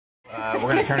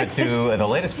we're going to turn it to the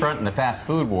latest front in the fast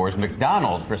food wars.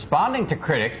 McDonald's responding to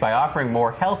critics by offering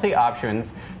more healthy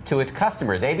options to its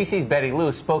customers. ABC's Betty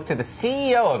Lou spoke to the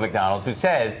CEO of McDonald's, who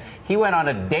says he went on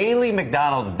a daily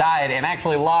McDonald's diet and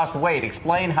actually lost weight.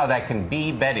 Explain how that can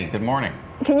be, Betty. Good morning.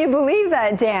 Can you believe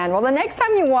that, Dan? Well, the next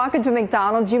time you walk into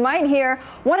McDonald's, you might hear,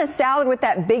 "Want a salad with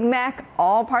that Big Mac?"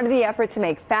 All part of the effort to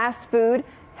make fast food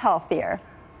healthier.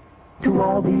 To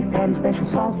all beef patties,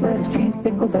 special sauce, lettuce, cheese,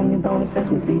 pickles, onion, donuts,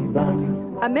 sesame seeds, onions.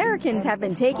 Americans have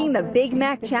been taking the Big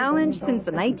Mac challenge since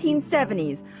the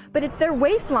 1970s, but it's their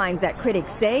waistlines that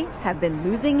critics say have been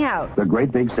losing out. The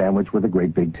great big sandwich with a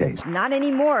great big taste. Not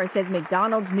anymore, says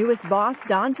McDonald's newest boss,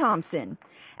 Don Thompson.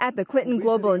 At the Clinton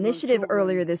Global Initiative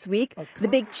earlier this week, the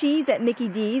Big Cheese at Mickey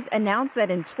D's announced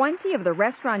that in 20 of the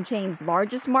restaurant chain's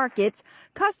largest markets,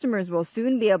 customers will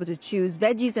soon be able to choose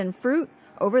veggies and fruit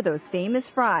over those famous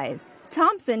fries.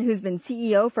 Thompson, who's been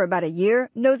CEO for about a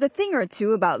year, knows a thing or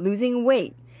two about losing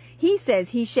weight. He says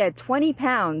he shed 20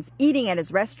 pounds eating at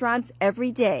his restaurants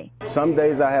every day. Some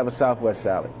days I have a Southwest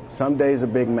salad. Some days a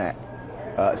Big Mac.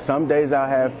 Some days I'll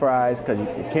have fries because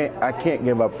I can't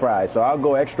give up fries. So I'll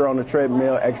go extra on the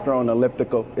treadmill, extra on the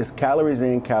elliptical. It's calories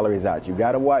in, calories out. You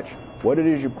got to watch what it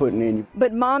is you're putting in.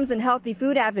 But moms and healthy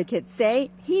food advocates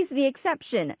say he's the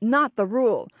exception, not the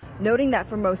rule, noting that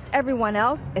for most everyone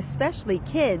else, especially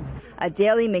kids, a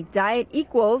daily McDiet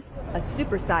equals a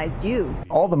supersized you.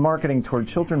 All the marketing toward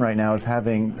children right now is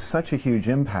having such a huge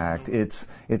impact. It's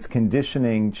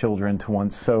conditioning children to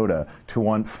want soda, to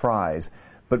want fries.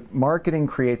 But marketing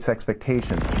creates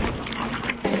expectations.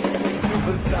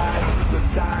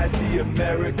 Supersize the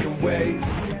American way.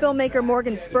 Filmmaker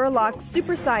Morgan Spurlock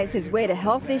supersized his way to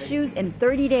health issues in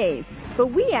 30 days.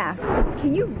 But we ask,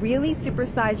 can you really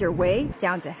supersize your way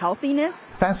down to healthiness?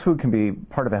 Fast food can be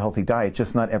part of a healthy diet,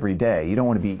 just not every day. You don't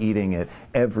want to be eating it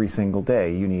every single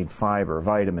day. You need fiber,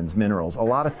 vitamins, minerals, a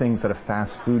lot of things that a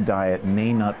fast food diet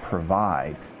may not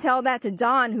provide. Tell that to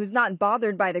Don, who's not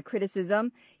bothered by the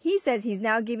criticism. He says he's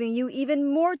now giving you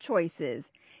even more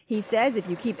choices. He says if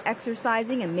you keep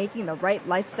exercising and making the right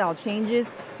lifestyle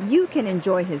changes, you can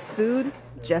enjoy his food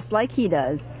just like he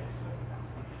does.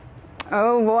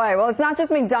 Oh boy, well, it's not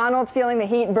just McDonald's feeling the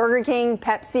heat. Burger King,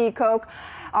 Pepsi, Coke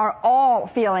are all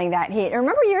feeling that heat. And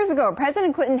remember years ago,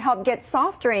 President Clinton helped get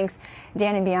soft drinks,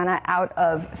 Dan and Bianna, out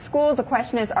of schools. The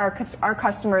question is, are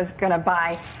customers going to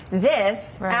buy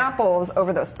this, apples,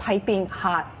 over those piping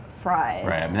hot fries?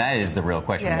 Right. I mean, that is the real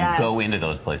question. Yeah. When you go into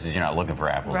those places, you're not looking for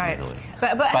apples usually.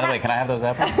 But by the way, can I have those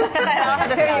apples?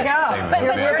 There you go. But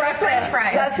your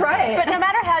preference. That's right. But no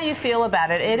matter how you feel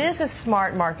about it is a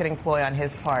smart marketing ploy on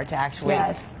his part to actually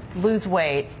lose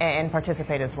weight and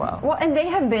participate as well. Well, and they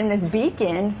have been this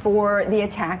beacon for the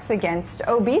attacks against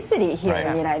obesity here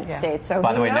in the United States. So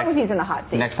by the way, he's in the hot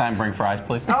seat. Next time, bring fries,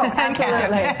 please. Oh,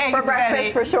 absolutely. Thanks, for breakfast,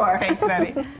 Betty. for sure. Thanks, Betty.